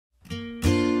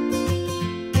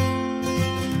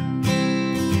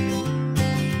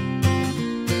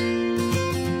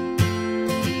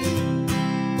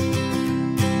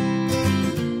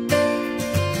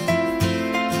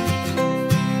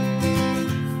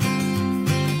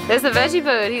There's the veggie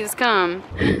boat. He's come.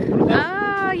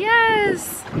 Oh,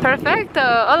 yes. Perfecto.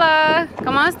 Hola.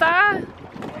 ¿Cómo está?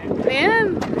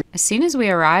 Bien. As soon as we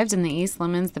arrived in the East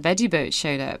Lemons, the veggie boat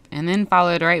showed up, and then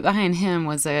followed right behind him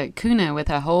was a kuna with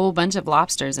a whole bunch of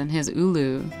lobsters in his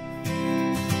ulu.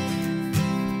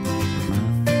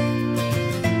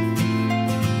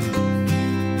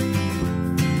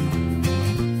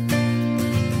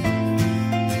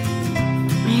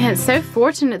 Man, it's so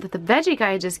fortunate that the veggie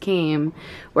guy just came.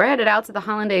 We're headed out to the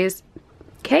Holandes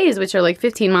Cays, which are like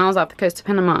 15 miles off the coast of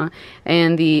Panama,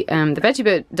 and the veggie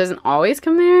boat doesn't always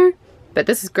come there, but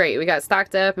this is great. We got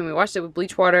stocked up and we washed it with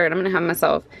bleach water, and I'm gonna have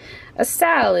myself a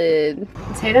salad.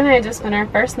 Tate and I just spent our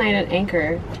first night at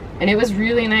anchor, and it was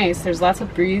really nice. There's lots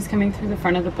of breeze coming through the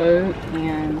front of the boat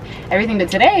and everything,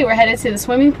 but today we're headed to the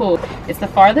swimming pool. It's the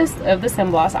farthest of the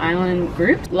Blas Island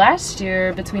group. Last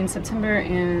year, between September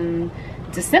and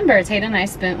December, Tate and I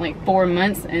spent like 4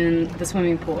 months in the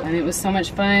swimming pool, and it was so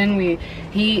much fun.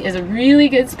 He is a really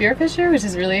good spearfisher, which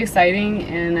is really exciting,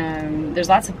 and there's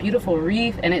lots of beautiful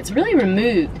reef, and it's really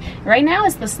removed. Right now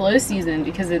it's the slow season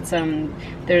because it's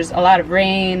there's a lot of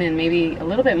rain and maybe a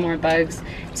little bit more bugs,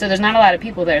 so there's not a lot of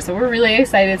people there, so we're really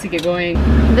excited to get going.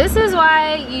 This is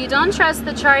why you don't trust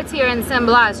the charts here in San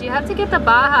Blas. You have to get the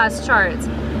Bajas charts.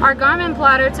 Our Garmin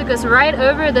plotter took us right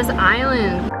over this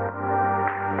island.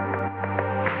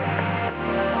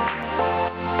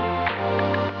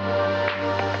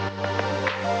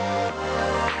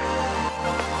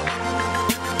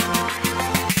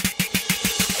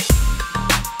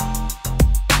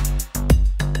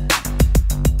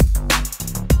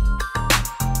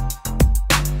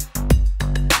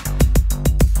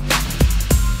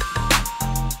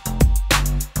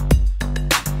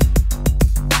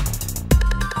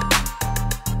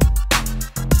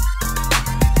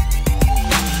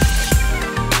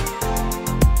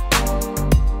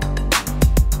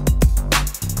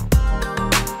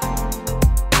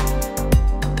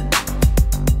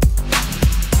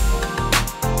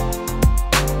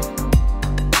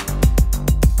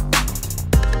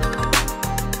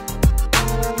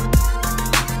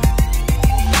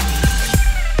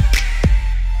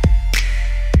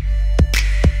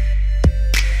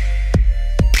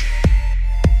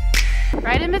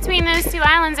 Right in between those two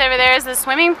islands over there is the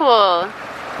swimming pool.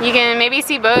 You can maybe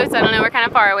see boats. I don't know, we're kind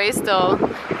of far away still.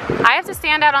 I have to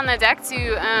stand out on the deck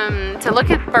to look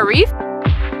for reef.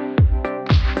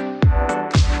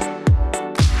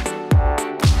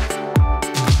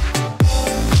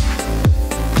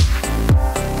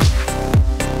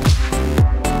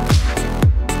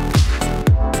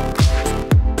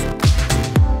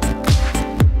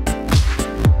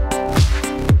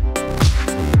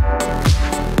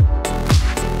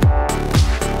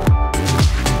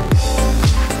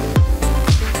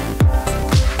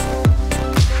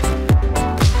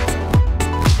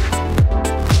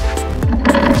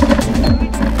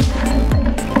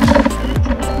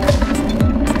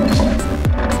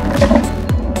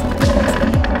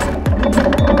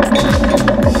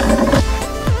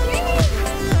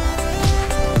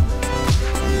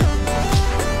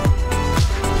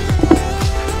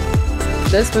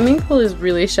 The swimming pool is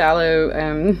really shallow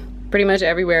pretty much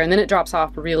everywhere, and then it drops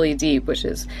off really deep, which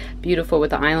is beautiful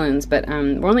with the islands, but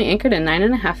we're only anchored in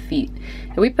 9.5 feet.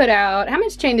 And we put out, how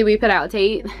much chain did we put out,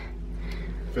 Tate?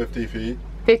 50 feet.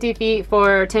 50 feet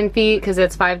for 10 feet because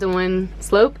it's 5-to-1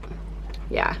 slope.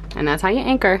 Yeah, and that's how you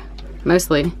anchor,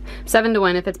 mostly.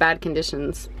 7-to-1 if it's bad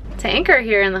conditions. To anchor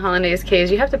here in the Holandes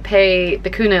Cays, you have to pay the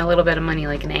kuna a little bit of money,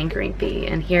 like an anchoring fee,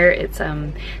 and here it's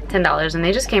 $10, and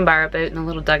they just came by our boat in a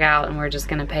little dugout, and we're just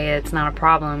gonna pay it. It's not a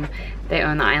problem. They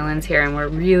own the islands here, and we're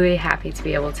really happy to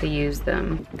be able to use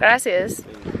them. Gracias.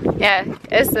 Yeah,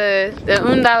 it's the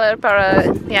 $1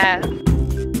 para, yeah.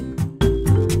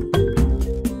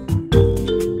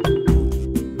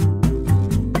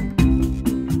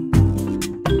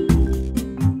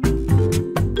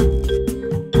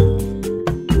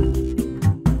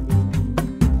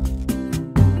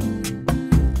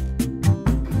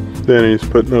 Then he's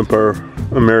putting up our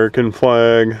American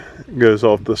flag, goes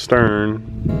off the stern.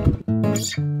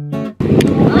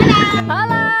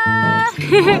 Hola!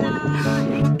 Hola!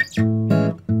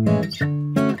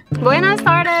 Buenas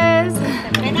tardes!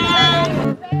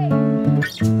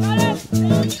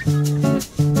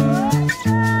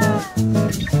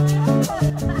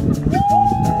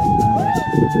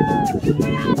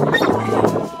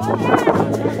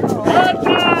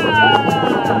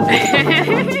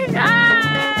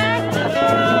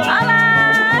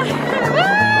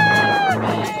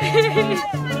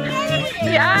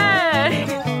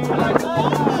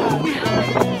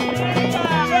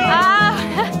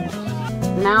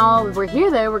 while we're here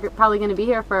though, we're probably going to be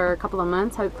here for a couple of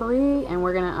months hopefully, and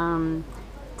we're going to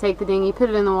take the dinghy, put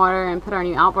it in the water, and put our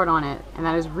new outboard on it. And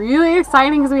that is really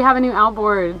exciting because we have a new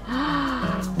outboard.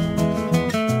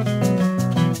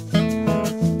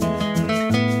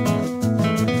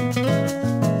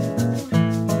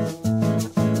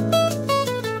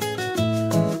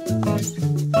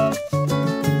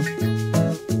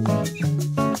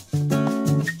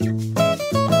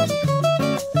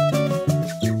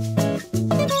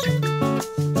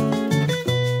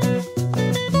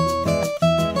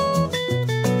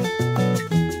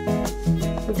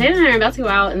 Tate and I are about to go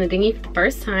out in the dinghy for the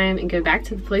first time and go back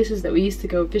to the places that we used to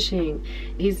go fishing.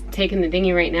 He's taking the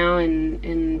dinghy right now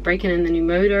and breaking in the new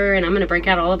motor, and I'm gonna break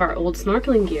out all of our old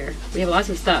snorkeling gear. We have lots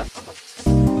of stuff.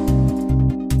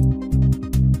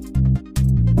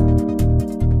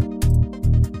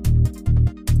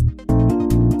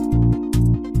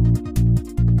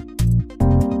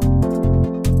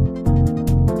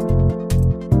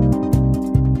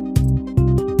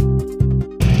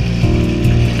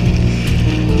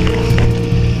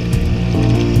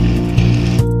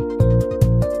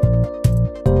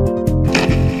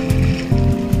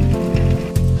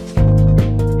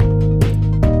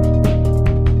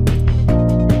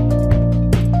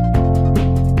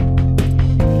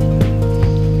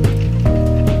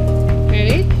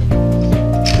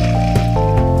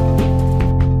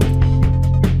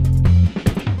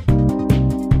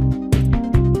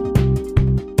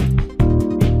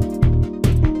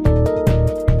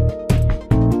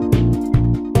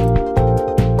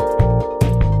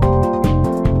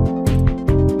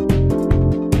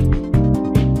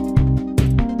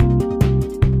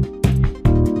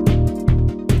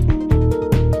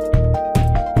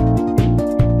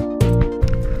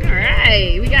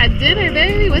 Dinner,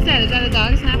 baby. What's that? Is that a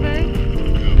dog snapper?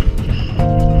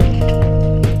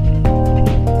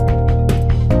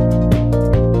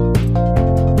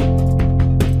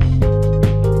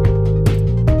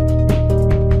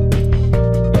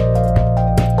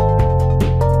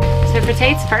 So for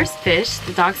Tate's first fish,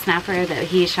 the dog snapper that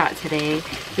he shot today,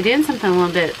 we're doing something a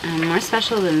little bit more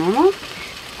special than normal.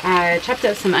 I chopped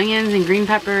up some onions and green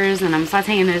peppers, and I'm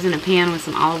sauteing those in a pan with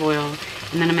some olive oil.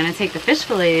 And then I'm going to take the fish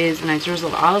fillets and I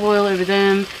drizzle olive oil over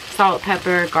them, salt,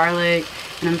 pepper, garlic,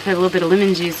 and I'm going to put a little bit of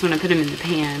lemon juice when I put them in the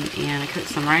pan. And I cook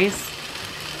some rice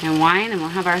and wine, and we'll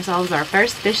have ourselves our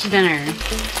first fish dinner.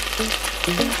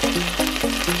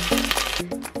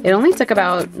 It only took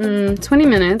about 20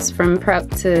 minutes from prep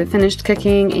to finished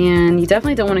cooking, and you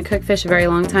definitely don't want to cook fish a very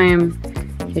long time.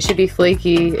 It should be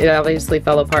flaky. It obviously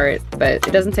fell apart, but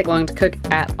it doesn't take long to cook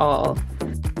at all.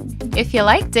 If you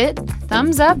liked it,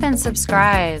 thumbs up and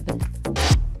subscribe.